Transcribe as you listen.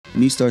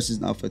New starts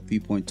is Alpha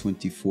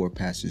 3.24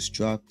 patches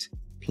dropped,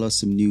 plus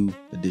some new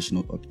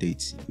additional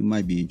updates you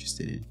might be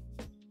interested in.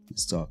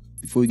 Let's talk.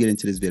 Before we get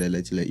into this video, I'd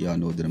like to let y'all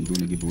know that I'm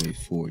doing a giveaway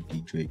for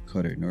the Drake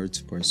Cutter. In order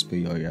to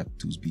participate, all you have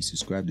to do is be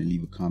subscribed and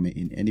leave a comment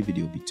in any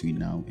video between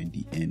now and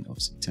the end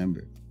of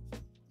September.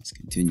 Let's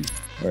continue.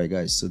 Alright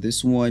guys, so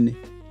this one,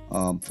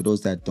 for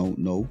those that don't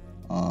know,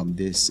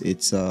 it's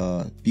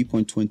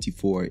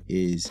 3.24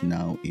 is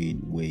now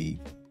in wave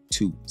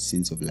 2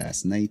 since of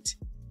last night,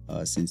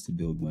 since the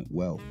build went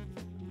well.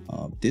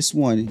 This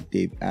one,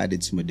 they've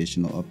added some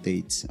additional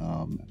updates,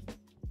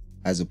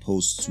 as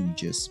opposed to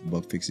just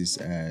bug fixes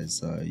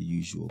as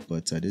usual,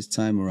 but this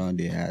time around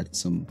they had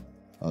some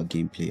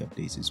gameplay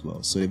updates as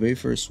well. So the very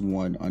first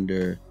one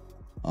under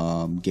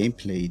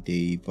gameplay,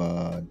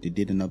 they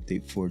did an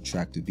update for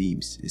tractor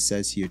beams. It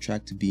says here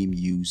tractor beam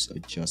use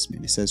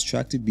adjustment. It says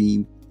tractor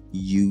beam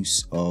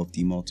use of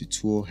the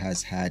multi-tool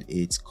has had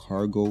its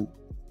cargo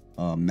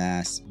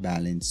mass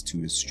balance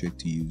to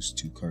restrict the use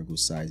to cargo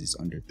sizes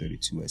under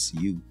 32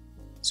 SCU.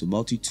 So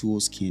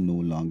multi-tools can no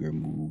longer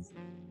move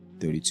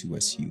 32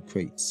 SCU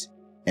crates.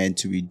 And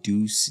to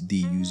reduce the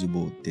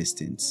usable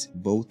distance,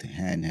 both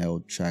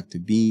handheld tractor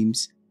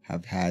beams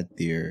have had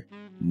their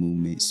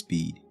movement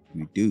speed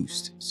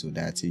reduced. So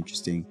that's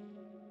interesting,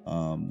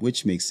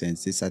 which makes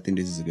sense. I think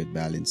this is a good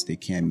balance. They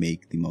can't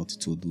make the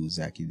multi-tool do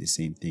exactly the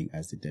same thing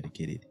as the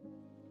dedicated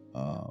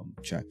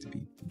tractor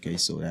beam. Okay,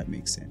 so that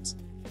makes sense.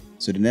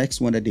 So the next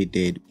one that they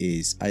did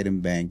is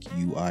item bank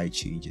UI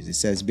changes. It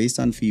says based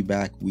on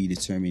feedback, we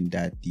determined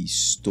that the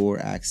store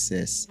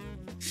access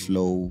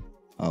flow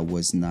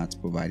was not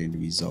providing the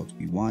result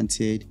we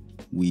wanted.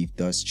 We've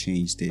thus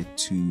changed it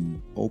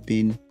to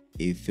open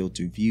a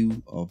filter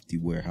view of the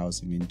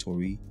warehouse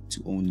inventory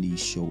to only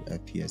show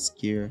FPS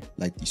gear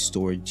like the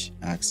storage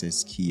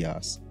access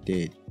kiosk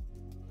did.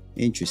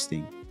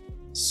 Interesting.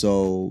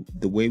 So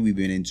the way we've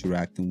been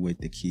interacting with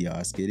the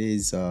kiosk, it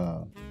is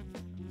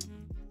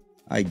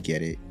I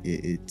get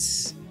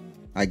it.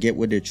 I get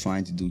what they're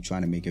trying to do,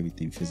 trying to make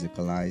everything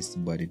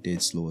physicalized, but it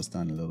did slow us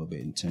down a little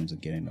bit in terms of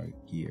getting our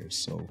gear.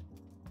 So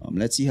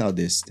let's see how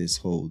this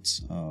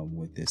holds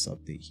with this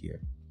update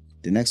here.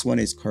 The next one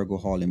is cargo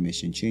haul and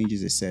mission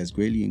changes. It says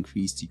greatly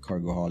increased the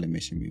cargo haul and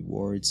mission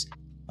rewards,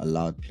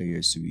 allowed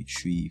players to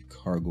retrieve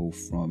cargo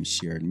from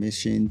shared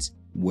missions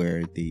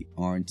where they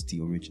aren't the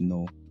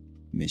original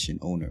mission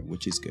owner,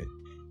 which is good.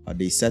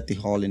 They set the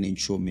haul and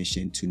intro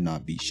mission to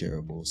not be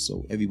shareable,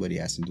 so everybody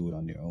has to do it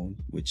on their own,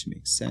 which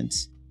makes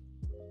sense.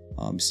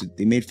 So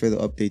they made further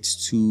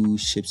updates to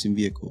ships and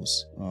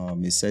vehicles.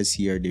 It says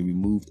here they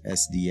removed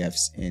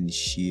SDFs and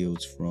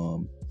shields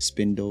from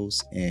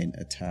spindles and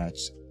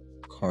attached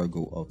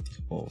cargo of the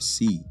hull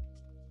C.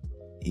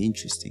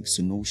 Interesting.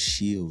 So no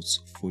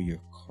shields for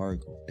your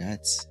cargo.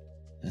 That's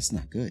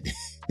not good.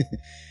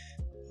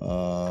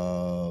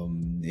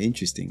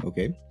 Interesting.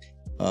 Okay.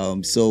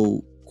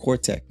 So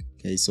Cortec.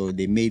 Okay, so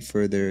they made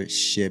further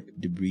ship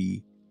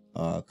debris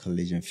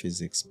collision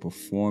physics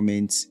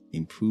performance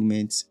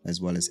improvements, as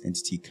well as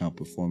entity count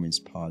performance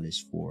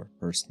polish for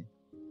bursting.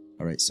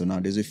 All right, so now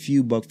there's a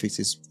few bug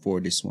fixes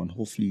for this one.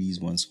 Hopefully these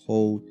ones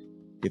hold.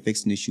 They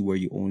fixed an issue where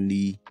you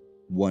only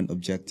one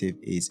objective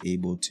is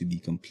able to be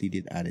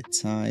completed at a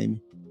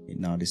time. And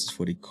now this is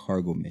for the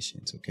cargo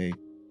missions. Okay,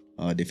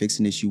 they fixed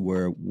an issue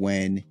where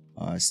when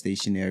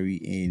stationary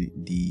in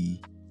the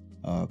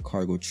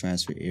cargo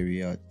transfer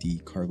area, the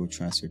cargo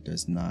transfer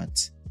does not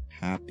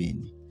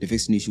happen. They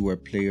fixed an issue where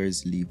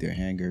players leave their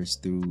hangars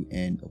through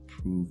an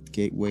approved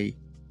gateway.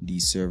 The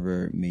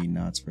server may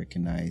not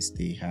recognize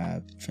they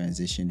have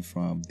transitioned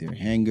from their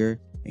hangar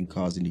and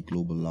causing the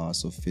global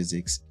loss of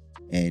physics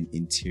and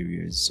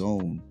interior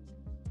zone.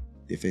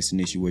 They fixed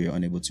an issue where you're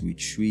unable to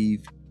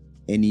retrieve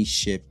any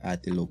ship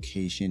at the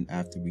location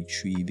after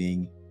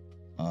retrieving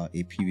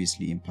a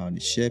previously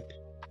impounded ship,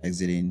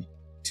 exiting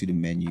to the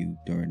menu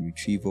during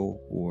retrieval,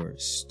 or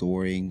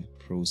storing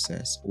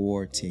process,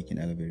 or taking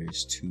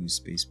elevators to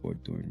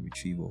spaceport during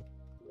retrieval.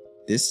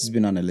 This has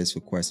been on the list for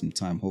quite some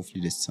time. Hopefully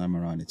this time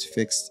around it's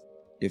fixed.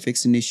 They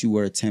fixed an issue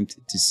where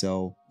attempting to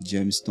sell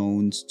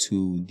gemstones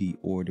to the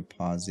ore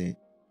deposit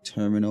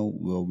terminal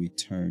will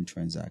return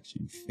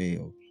transaction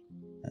failed.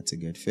 That's a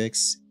good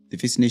fix. They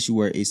fixed an issue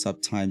where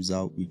ASAP times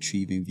out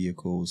retrieving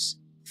vehicles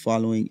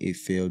following a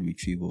failed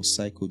retrieval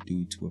cycle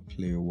due to a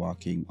player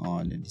walking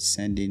on a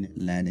descending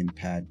landing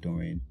pad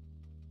during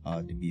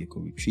the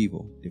vehicle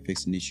retrieval. They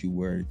fixed an issue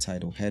where the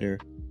title header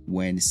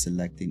when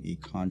selecting a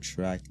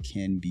contract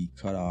can be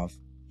cut off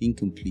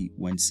incomplete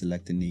when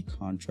selecting a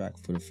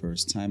contract for the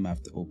first time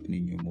after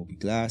opening your Mobi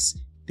Glass.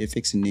 They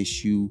fixed an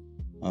issue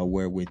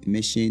where with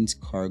missions,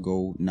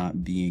 cargo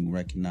not being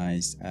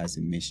recognized as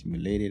a mission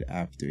related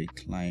after a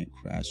client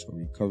crash or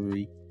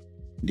recovery.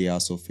 They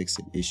also fixed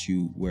an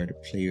issue where the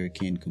player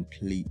can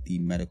complete the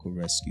medical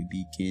rescue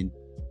beacon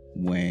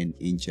when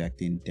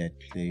injecting dead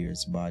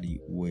player's body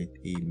with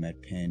a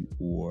med pen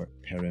or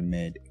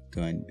paramed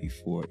gun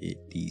before it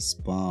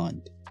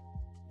despawned.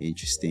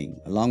 Interesting.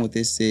 Along with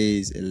this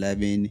is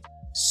 11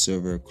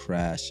 server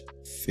crash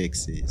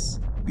fixes.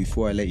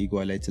 Before I let you go,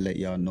 I'd like to let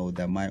y'all know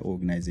that my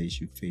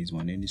organization, Phase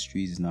 1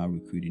 Industries, is now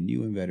recruiting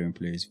new and veteran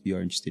players. If you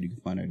are interested, you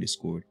can find our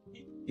Discord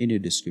in the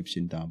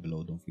description down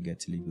below. Don't forget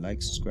to leave a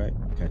like, subscribe.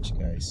 I'll catch you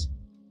guys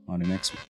on the next one.